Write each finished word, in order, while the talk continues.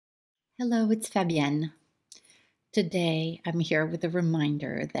Hello, it's Fabienne. Today, I'm here with a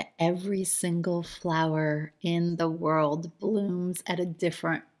reminder that every single flower in the world blooms at a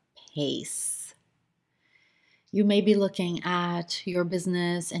different pace. You may be looking at your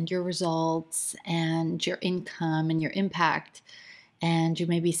business and your results and your income and your impact, and you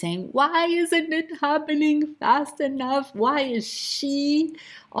may be saying, why isn't it happening fast enough? Why is she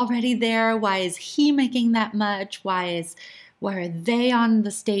already there? Why is he making that much? Why are they on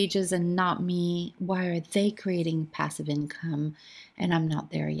the stages and not me? Why are they creating passive income and I'm not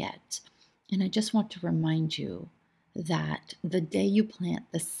there yet? And I just want to remind you that the day you plant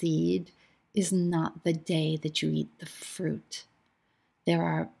the seed is not the day that you eat the fruit. There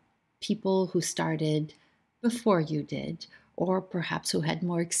are people who started before you did, or perhaps who had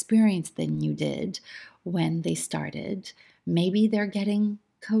more experience than you did when they started. Maybe they're getting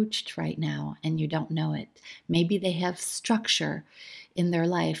coached right now and you don't know it. Maybe they have structure in their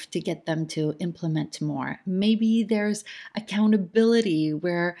life to get them to implement more. Maybe there's accountability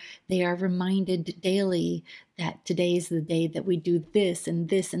where they are reminded daily that today's the day that we do this and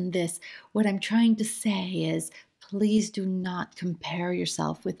this and this. What I'm trying to say is, please do not compare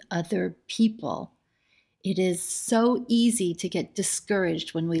yourself with other people. It is so easy to get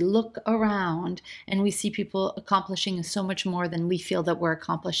discouraged when we look around and we see people accomplishing so much more than we feel that we're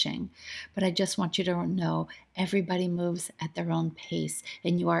accomplishing. But I just want you to know everybody moves at their own pace,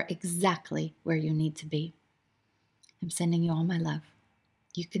 and you are exactly where you need to be. I'm sending you all my love.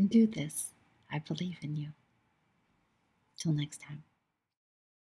 You can do this. I believe in you. Till next time.